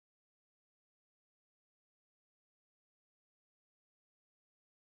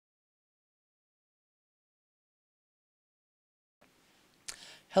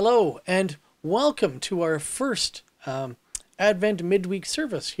Hello and welcome to our first Advent Midweek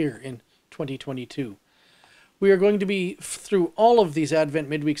service here in 2022. We are going to be through all of these Advent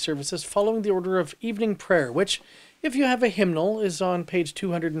Midweek services following the order of evening prayer, which, if you have a hymnal, is on page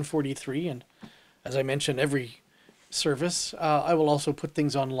 243. And as I mention every service, I will also put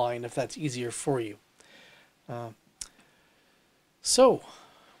things online if that's easier for you. So,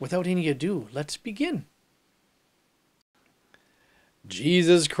 without any ado, let's begin.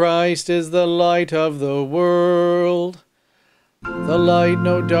 Jesus Christ is the light of the world, the light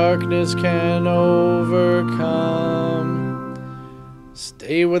no darkness can overcome.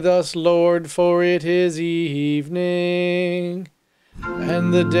 Stay with us, Lord, for it is evening,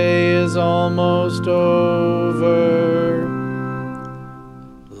 and the day is almost over.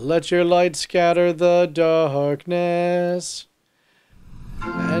 Let your light scatter the darkness,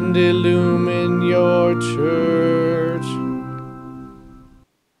 and illumine your church.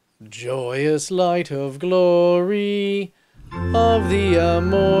 Joyous light of glory of the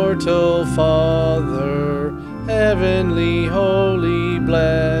immortal Father, heavenly, holy,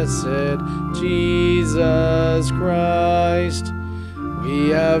 blessed Jesus Christ, we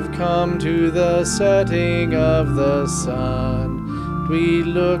have come to the setting of the sun. We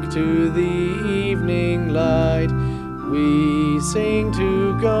look to the evening light. We sing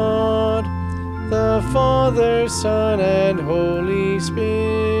to God, the Father, Son, and Holy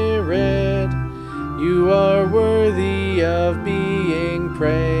Spirit. You are worthy of being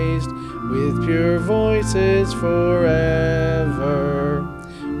praised with pure voices forever.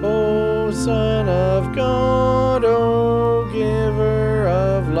 O Son of God, O Giver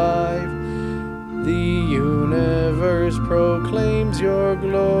of life, the universe proclaims your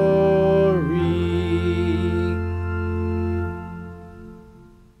glory.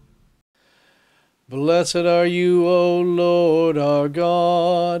 Blessed are you, O Lord our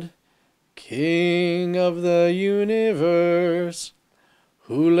God, King of the universe,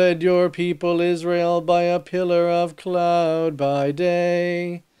 who led your people Israel by a pillar of cloud by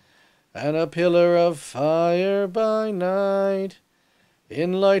day and a pillar of fire by night.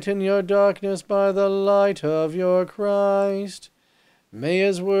 Enlighten your darkness by the light of your Christ. May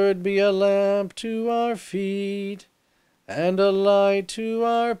his word be a lamp to our feet and a light to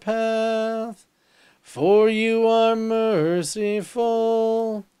our path. For you are merciful,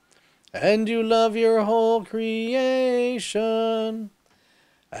 and you love your whole creation,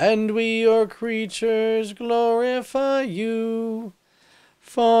 and we, your creatures, glorify you,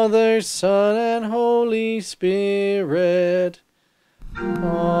 Father, Son, and Holy Spirit.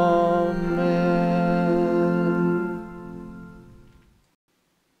 Amen.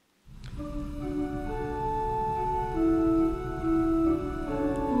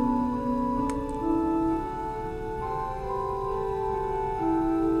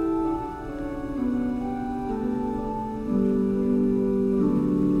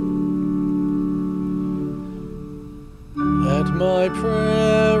 Let my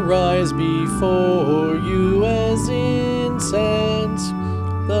prayer rise before you as incense,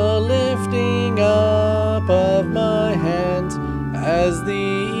 the lifting up of my hands as the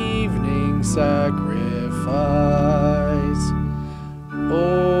evening sacrifice.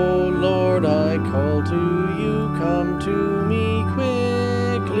 O Lord, I call to you, come to me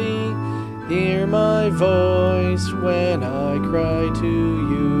quickly. Hear my voice when I cry to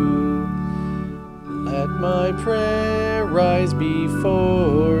you. Let my prayer rise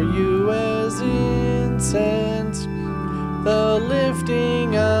before you as incense, the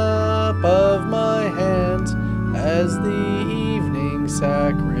lifting up of my hands as the evening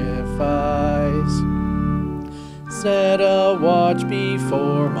sacrifice. Set a watch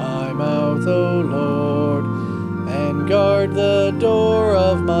before my mouth, O Lord, and guard the door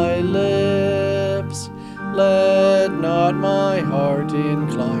of my lips. Let not my heart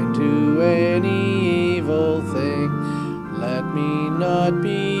incline to any evil thing. Let me not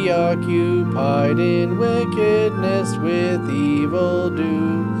be occupied in wickedness with evildoers.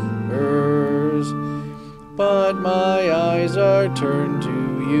 But my eyes are turned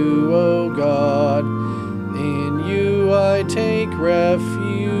to you, O God. In you I take refuge.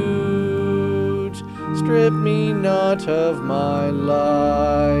 Strip me not of my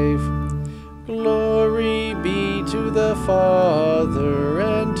life. Glory be to the Father,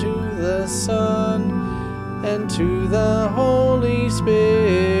 and to the Son, and to the Holy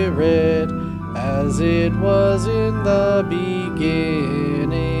Spirit, as it was in the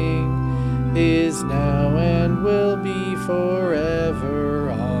beginning, is now, and will be forever.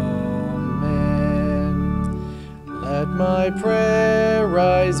 Amen. Let my prayer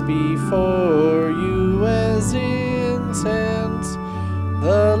rise before you as incense,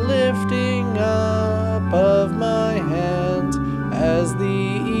 the up of my hands as the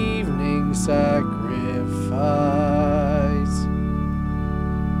evening sacrifice.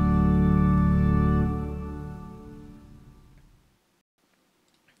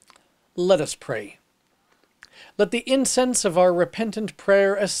 Let us pray. Let the incense of our repentant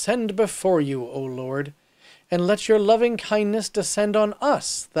prayer ascend before you, O Lord, and let your loving kindness descend on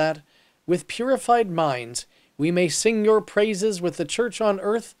us, that, with purified minds, we may sing your praises with the church on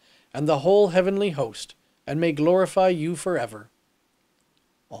earth and the whole heavenly host, and may glorify you forever.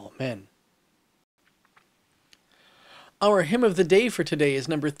 Amen. Our hymn of the day for today is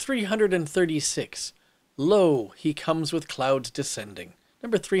number 336, Lo, he comes with clouds descending.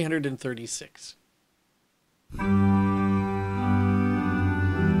 Number 336.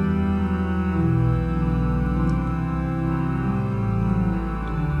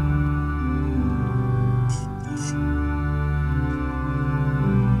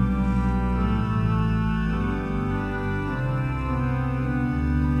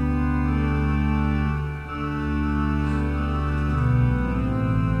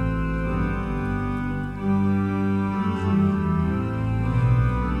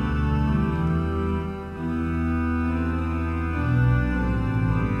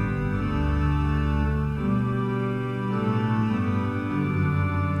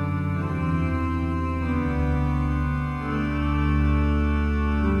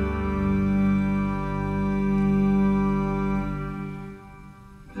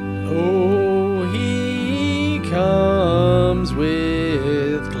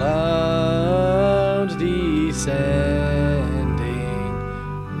 With clouds descending,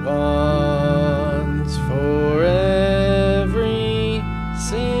 once for every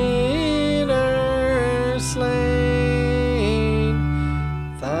sinner slain,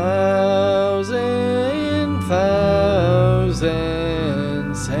 thousand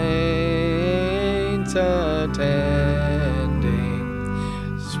saints attending,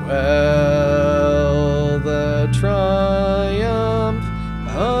 swell the triumph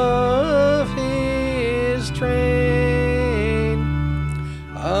of his train.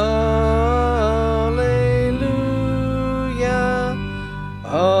 Alleluia,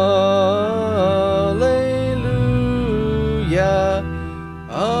 alleluia,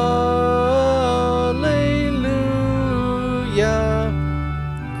 alleluia.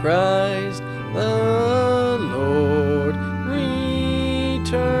 Christ the Lord returns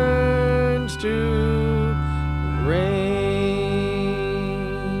to reign.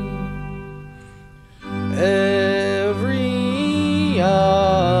 Every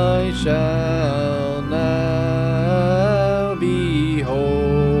eye shall now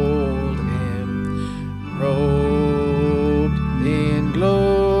behold him, robed in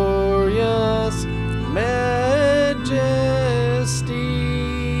glorious majesty.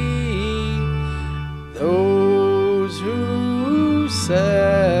 Those who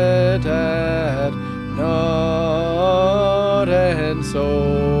sat at naught and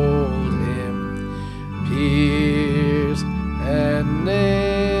sold him, pierced and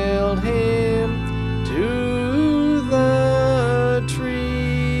nailed him to the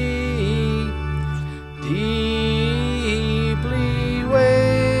tree, deeply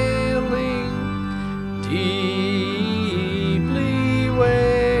wailing, deeply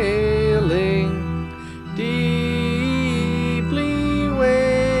wailing, deeply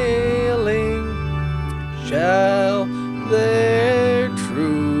wailing, shall their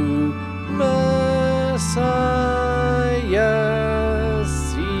true Messiah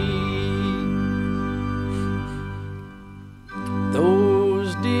see.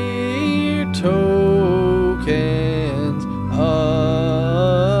 Those dear tokens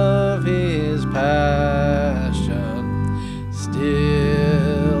of his passion,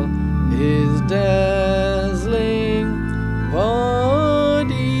 still his dazzling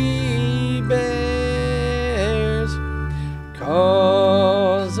body bears,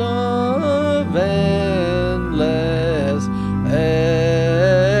 cause of endless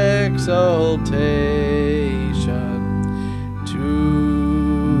exaltation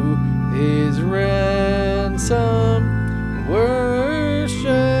to his ransom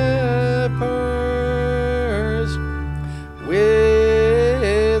worshippers.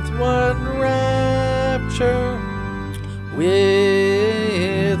 With what rapture,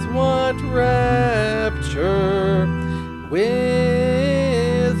 with what rapture,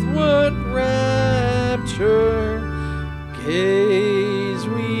 with what rapture gaze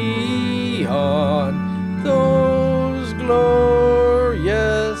we on those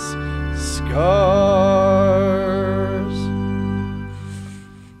glorious scars.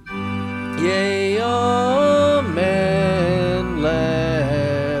 Yea, amen,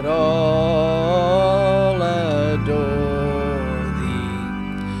 let all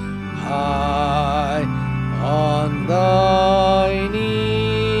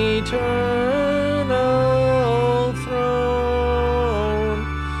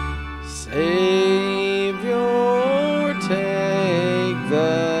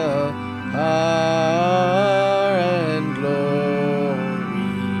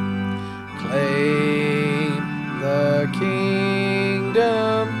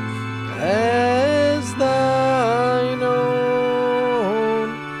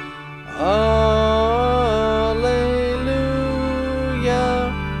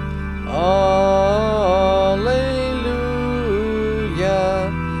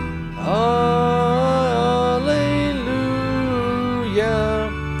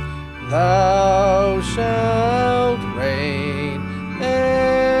Thou shalt reign,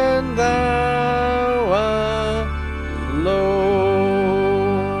 and thou alone.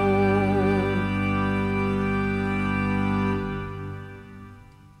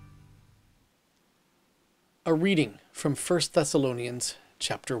 A reading from 1 Thessalonians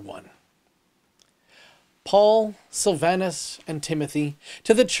chapter 1. Paul, Silvanus, and Timothy,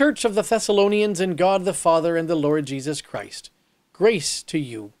 to the church of the Thessalonians in God the Father and the Lord Jesus Christ, grace to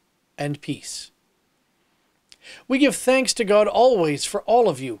you and peace. We give thanks to God always for all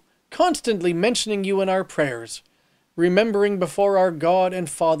of you, constantly mentioning you in our prayers, remembering before our God and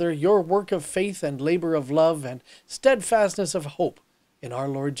Father your work of faith and labor of love and steadfastness of hope in our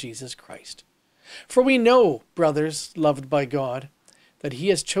Lord Jesus Christ. For we know, brothers loved by God, that he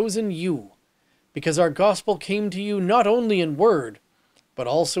has chosen you, because our gospel came to you not only in word, but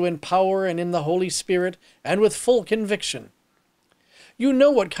also in power and in the Holy Spirit, and with full conviction. You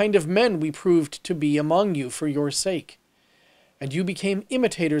know what kind of men we proved to be among you for your sake. And you became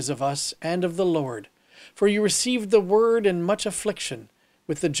imitators of us and of the Lord, for you received the word in much affliction,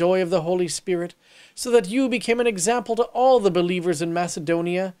 with the joy of the Holy Spirit, so that you became an example to all the believers in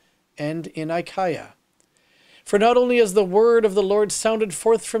Macedonia and in Achaia. For not only has the word of the Lord sounded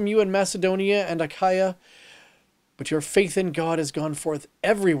forth from you in Macedonia and Achaia, but your faith in God has gone forth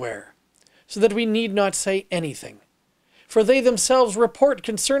everywhere, so that we need not say anything. For they themselves report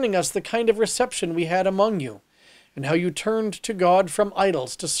concerning us the kind of reception we had among you, and how you turned to God from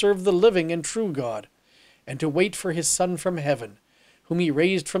idols to serve the living and true God, and to wait for his Son from heaven, whom he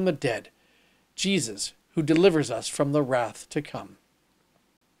raised from the dead, Jesus, who delivers us from the wrath to come.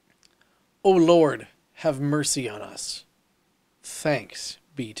 O Lord, have mercy on us. Thanks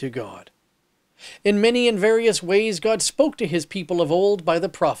be to God. In many and various ways God spoke to his people of old by the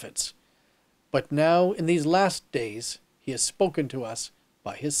prophets, but now in these last days he has spoken to us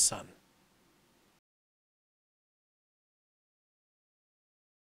by his Son.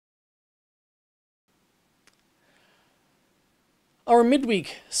 Our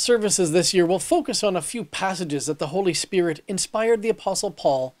midweek services this year will focus on a few passages that the Holy Spirit inspired the Apostle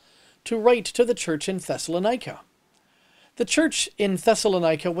Paul to write to the church in Thessalonica. The church in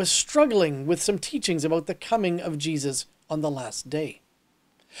Thessalonica was struggling with some teachings about the coming of Jesus on the last day.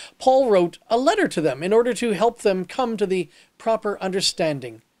 Paul wrote a letter to them in order to help them come to the proper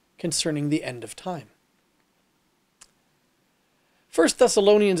understanding concerning the end of time. 1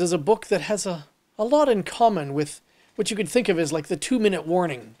 Thessalonians is a book that has a lot in common with what you could think of as like the 2-minute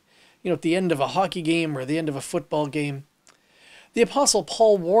warning, at the end of a hockey game or the end of a football game. The Apostle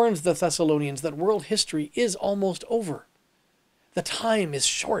Paul warns the Thessalonians that world history is almost over. The time is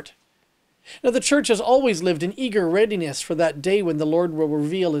short. Now, the church has always lived in eager readiness for that day when the Lord will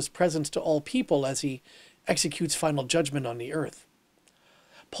reveal his presence to all people as he executes final judgment on the earth.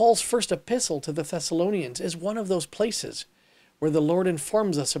 Paul's first epistle to the Thessalonians is one of those places where the Lord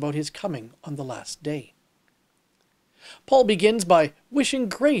informs us about his coming on the last day. Paul begins by wishing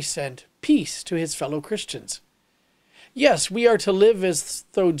grace and peace to his fellow Christians. Yes, we are to live as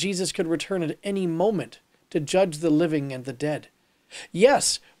though Jesus could return at any moment to judge the living and the dead.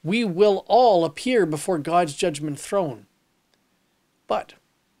 Yes, we will all appear before God's judgment throne. But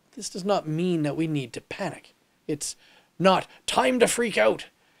this does not mean that we need to panic. It's not time to freak out.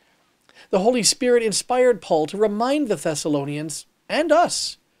 The Holy Spirit inspired Paul to remind the Thessalonians and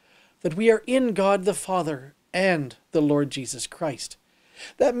us that we are in God the Father and the Lord Jesus Christ.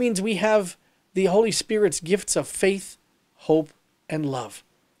 That means we have the Holy Spirit's gifts of faith, hope, and love.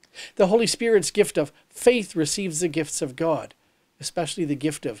 The Holy Spirit's gift of faith receives the gifts of God, especially the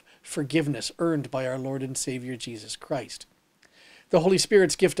gift of forgiveness earned by our Lord and Savior Jesus Christ. The Holy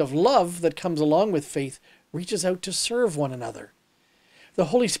Spirit's gift of love that comes along with faith reaches out to serve one another. The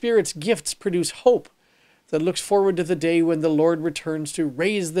Holy Spirit's gifts produce hope that looks forward to the day when the Lord returns to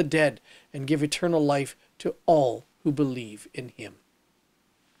raise the dead and give eternal life to all who believe in him.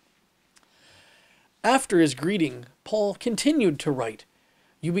 After his greeting, Paul continued to write,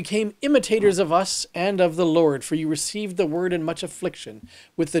 "You became imitators of us and of the Lord, for you received the word in much affliction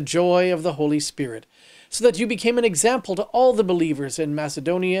with the joy of the Holy Spirit, so that you became an example to all the believers in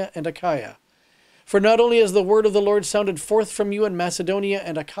Macedonia and Achaia. For not only has the word of the Lord sounded forth from you in Macedonia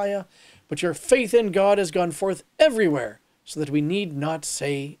and Achaia, but your faith in God has gone forth everywhere, so that we need not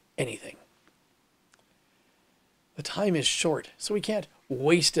say anything." The time is short, so we can't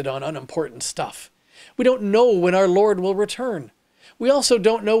waste it on unimportant stuff. We don't know when our Lord will return. We also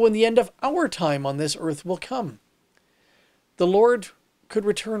don't know when the end of our time on this earth will come. The Lord could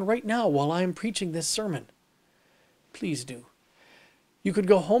return right now while I am preaching this sermon. Please do. You could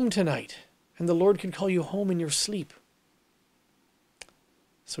go home tonight, and the Lord could call you home in your sleep.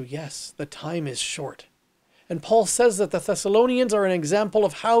 So yes, the time is short. And Paul says that the Thessalonians are an example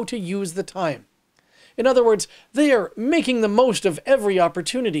of how to use the time. In other words, they are making the most of every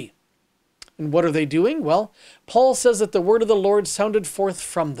opportunity. And what are they doing? Well, Paul says that the word of the Lord sounded forth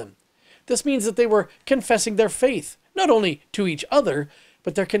from them. This means that they were confessing their faith, not only to each other,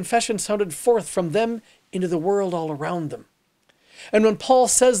 but their confession sounded forth from them into the world all around them. And when Paul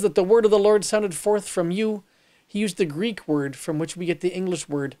says that the word of the Lord sounded forth from you, he used the Greek word from which we get the English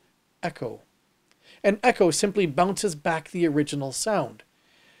word echo. And echo simply bounces back the original sound.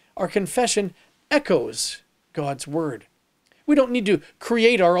 Our confession echoes God's word. We don't need to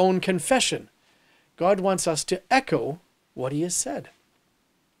create our own confession. God wants us to echo what he has said.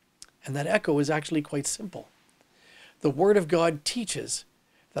 And that echo is actually quite simple. The word of God teaches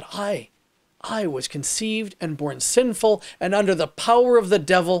that I was conceived and born sinful and under the power of the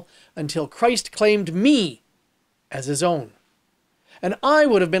devil until Christ claimed me as his own. And I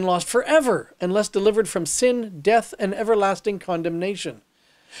would have been lost forever unless delivered from sin, death, and everlasting condemnation.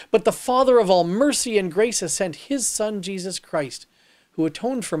 But the Father of all mercy and grace has sent his Son, Jesus Christ, who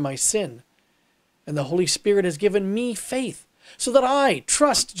atoned for my sin. And the Holy Spirit has given me faith, so that I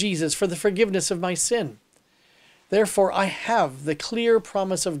trust Jesus for the forgiveness of my sin. Therefore, I have the clear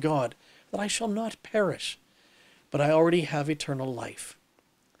promise of God that I shall not perish, but I already have eternal life.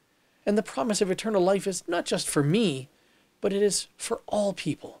 And the promise of eternal life is not just for me, but it is for all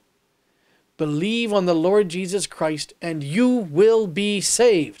people. Believe on the Lord Jesus Christ, and you will be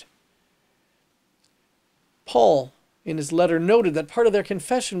saved. Paul, in his letter, noted that part of their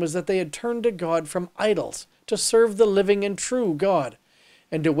confession was that they had turned to God from idols to serve the living and true God,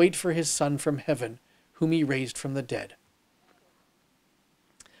 and to wait for his Son from heaven, whom he raised from the dead.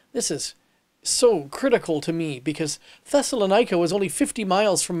 This is so critical to me because Thessalonica was only 50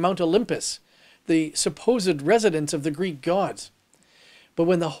 miles from Mount Olympus, the supposed residence of the Greek gods. But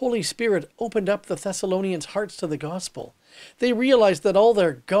when the Holy Spirit opened up the Thessalonians' hearts to the gospel, they realized that all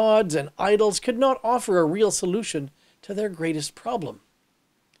their gods and idols could not offer a real solution to their greatest problem.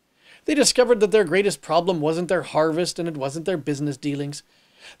 They discovered that their greatest problem wasn't their harvest and it wasn't their business dealings.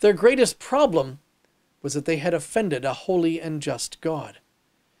 Their greatest problem was that they had offended a holy and just God.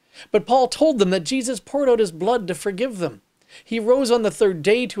 But Paul told them that Jesus poured out his blood to forgive them. He rose on the third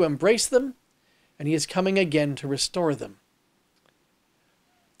day to embrace them, and he is coming again to restore them.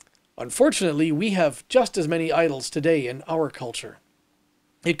 Unfortunately, we have just as many idols today in our culture.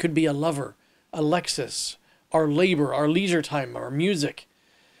 It could be a lover, a Lexus, our labor, our leisure time, our music.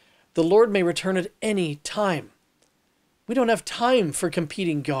 The Lord may return at any time. We don't have time for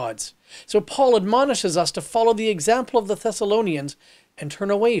competing gods. So Paul admonishes us to follow the example of the Thessalonians and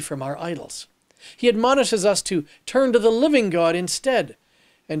turn away from our idols. He admonishes us to turn to the living God instead,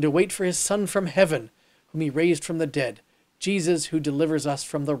 and to wait for his Son from heaven, whom he raised from the dead, Jesus, who delivers us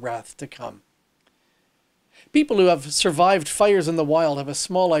from the wrath to come. People who have survived fires in the wild have a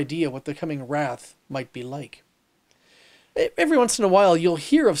small idea what the coming wrath might be like. Every once in a while, you'll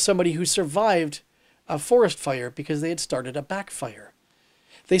hear of somebody who survived a forest fire because they had started a backfire.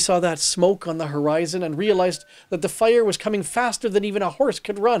 They saw that smoke on the horizon and realized that the fire was coming faster than even a horse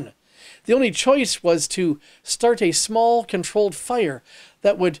could run. The only choice was to start a small, controlled fire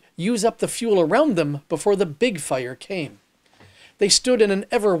that would use up the fuel around them before the big fire came. They stood in an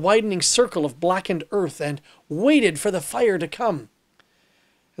ever-widening circle of blackened earth and waited for the fire to come.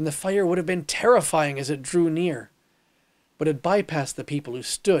 And the fire would have been terrifying as it drew near, but it bypassed the people who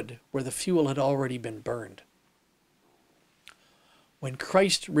stood where the fuel had already been burned. When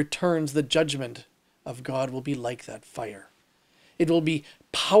Christ returns, the judgment of God will be like that fire. It will be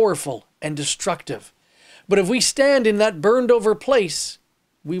powerful and destructive. But if we stand in that burned-over place,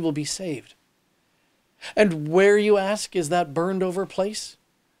 we will be saved. And where, you ask, is that burned-over place?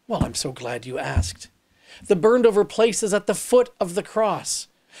 Well, I'm so glad you asked. The burned-over place is at the foot of the cross.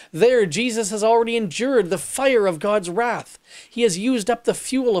 There, Jesus has already endured the fire of God's wrath. He has used up the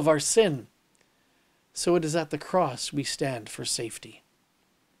fuel of our sin. So it is at the cross we stand for safety.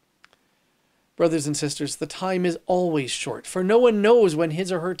 Brothers and sisters, the time is always short, for no one knows when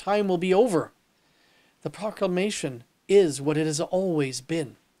his or her time will be over. The proclamation is what it has always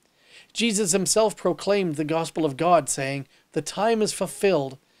been. Jesus himself proclaimed the gospel of God, saying, "The time is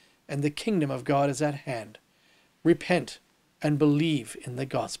fulfilled, and the kingdom of God is at hand. Repent and believe in the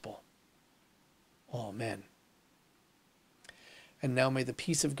gospel." Amen. And now may the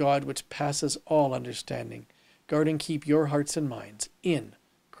peace of God, which passes all understanding, guard and keep your hearts and minds in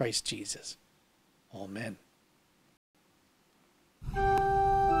Christ Jesus. Amen.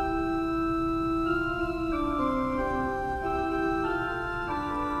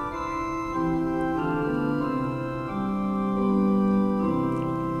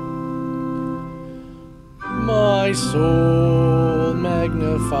 My soul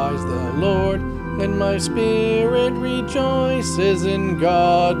magnifies the Lord, and my spirit rejoices in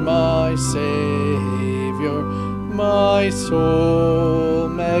God my Savior. My soul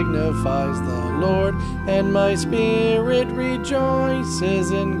magnifies the Lord, and my spirit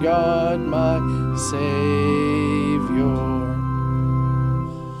rejoices in God my Savior.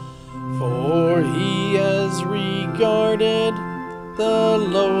 For he has regarded the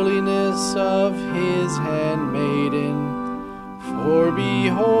lowliness of his handmaiden. For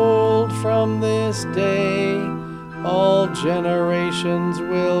behold, from this day all generations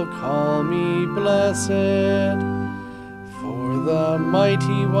will call me blessed. For the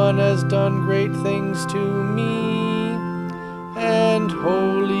Mighty One has done great things to me, and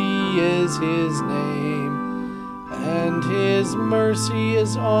holy is his name, and his mercy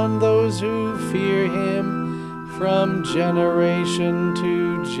is on those who fear him from generation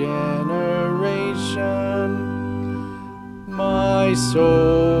to generation. My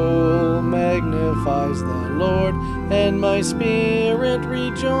soul magnifies the Lord, and my spirit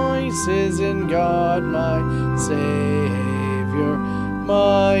rejoices in God my Savior.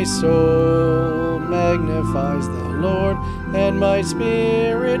 My soul magnifies the Lord, and my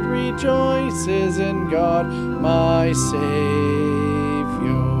spirit rejoices in God my Savior.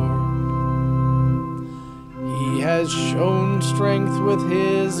 He has shown strength with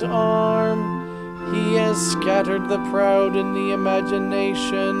his arm. He has scattered the proud in the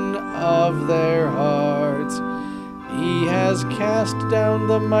imagination of their hearts. He has cast down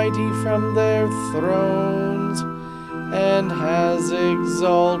the mighty from their thrones, and has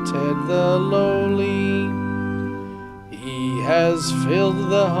exalted the lowly. He has filled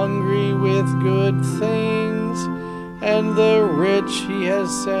the hungry with good things, and the rich he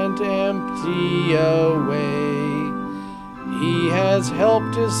has sent empty away. He has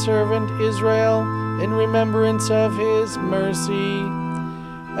helped his servant Israel in remembrance of his mercy,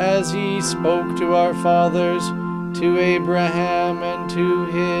 as he spoke to our fathers, to Abraham and to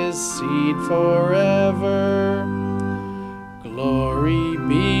his seed forever. Glory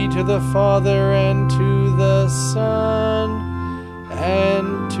be to the Father, and to the Son,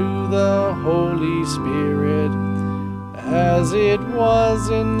 and to the Holy Spirit, as it was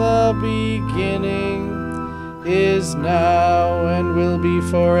in the beginning, is now, and will be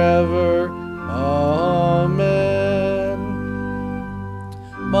forever. Amen.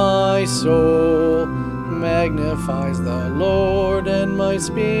 My soul magnifies the Lord, and my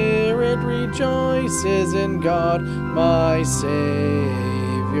spirit rejoices in God my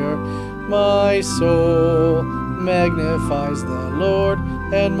Savior. My soul magnifies the Lord,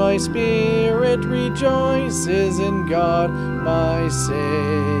 and my spirit rejoices in God my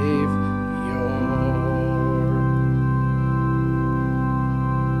Savior.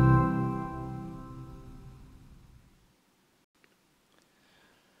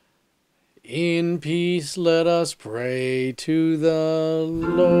 In peace let us pray to the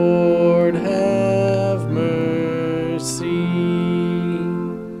Lord. Have mercy.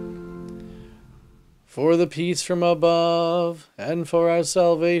 For the peace from above, and for our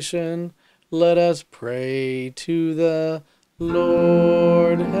salvation, let us pray to the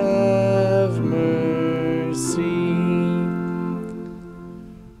Lord. Have mercy.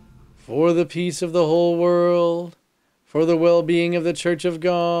 For the peace of the whole world, for the well-being of the Church of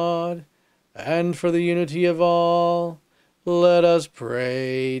God, and for the unity of all, let us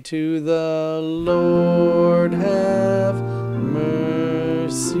pray to the Lord. Have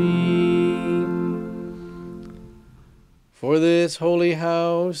mercy. For this holy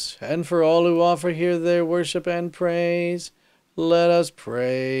house, and for all who offer here their worship and praise, let us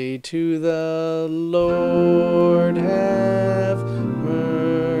pray to the Lord. Have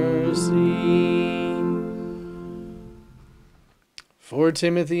mercy. For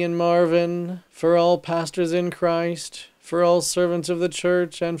Timothy and Marvin, for all pastors in Christ, for all servants of the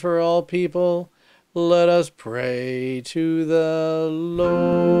church, and for all people, let us pray to the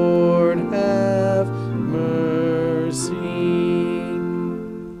Lord. Have mercy.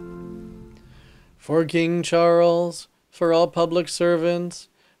 For King Charles, for all public servants,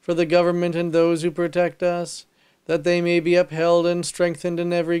 for the government and those who protect us, that they may be upheld and strengthened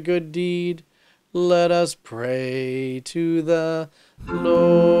in every good deed, let us pray to the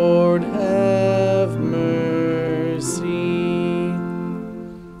Lord. Have mercy.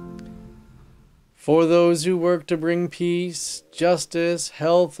 For those who work to bring peace, justice,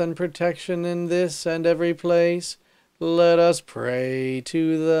 health, and protection in this and every place, let us pray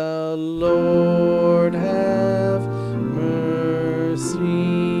to the Lord. Have mercy.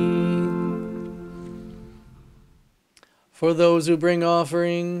 For those who bring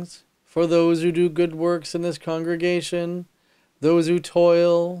offerings, for those who do good works in this congregation, those who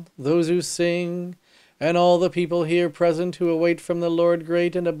toil, those who sing, and all the people here present who await from the Lord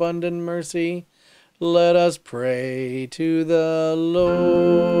great and abundant mercy, let us pray to the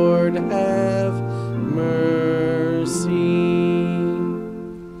Lord. Have mercy.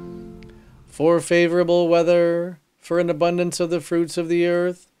 For favorable weather, for an abundance of the fruits of the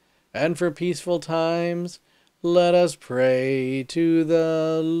earth, and for peaceful times, let us pray to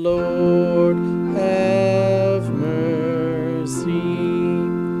the Lord. Have mercy.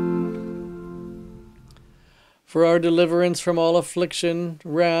 For our deliverance from all affliction,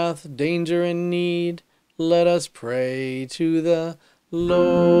 wrath, danger, and need, let us pray to the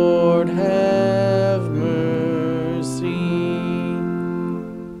Lord. Have mercy.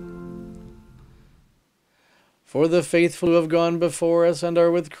 For the faithful who have gone before us and are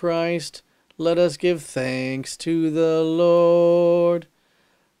with Christ, let us give thanks to the Lord.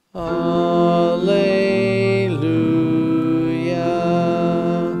 Alleluia.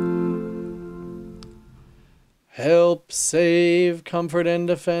 Help, save, comfort, and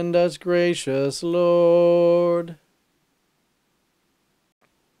defend us, gracious Lord.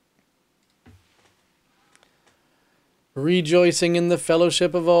 Rejoicing in the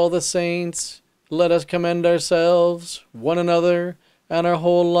fellowship of all the saints, let us commend ourselves, one another, and our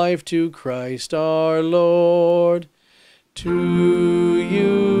whole life to Christ our Lord. To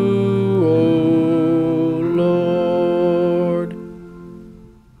you, O Lord.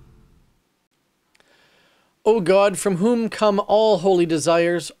 O God, from whom come all holy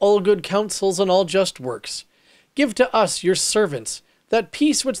desires, all good counsels, and all just works, give to us, your servants, that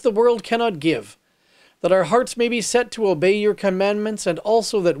peace which the world cannot give, that our hearts may be set to obey your commandments, and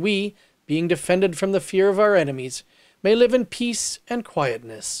also that we, being defended from the fear of our enemies, may live in peace and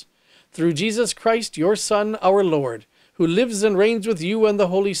quietness. Through Jesus Christ, your Son, our Lord, who lives and reigns with you and the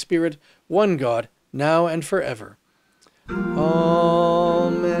Holy Spirit, one God, now and forever. Amen.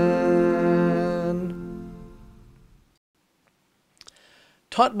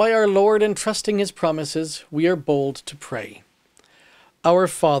 Taught by our Lord and trusting his promises, we are bold to pray. Our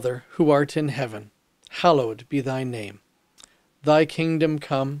Father, who art in heaven, hallowed be thy name. Thy kingdom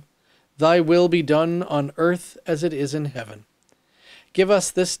come, thy will be done on earth as it is in heaven. Give us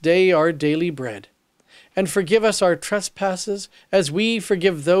this day our daily bread, and forgive us our trespasses as we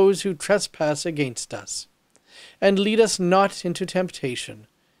forgive those who trespass against us. And lead us not into temptation,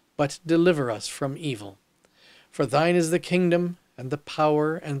 but deliver us from evil. For thine is the kingdom, and the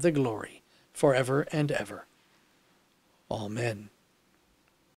power, and the glory, forever and ever. Amen.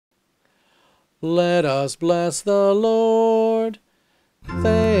 Let us bless the Lord.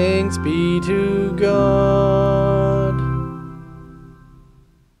 Thanks be to God.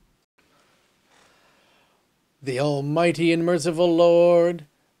 The Almighty and merciful Lord,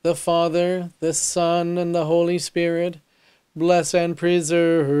 the Father, the Son, and the Holy Spirit, bless and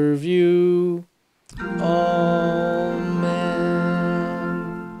preserve you. Amen.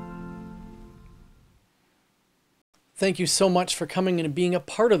 Thank you so much for coming and being a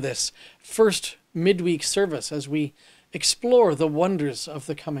part of this first midweek service as we explore the wonders of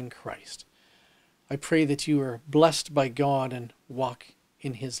the coming Christ. I pray that you are blessed by God and walk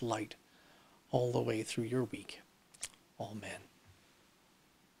in his light all the way through your week. Amen.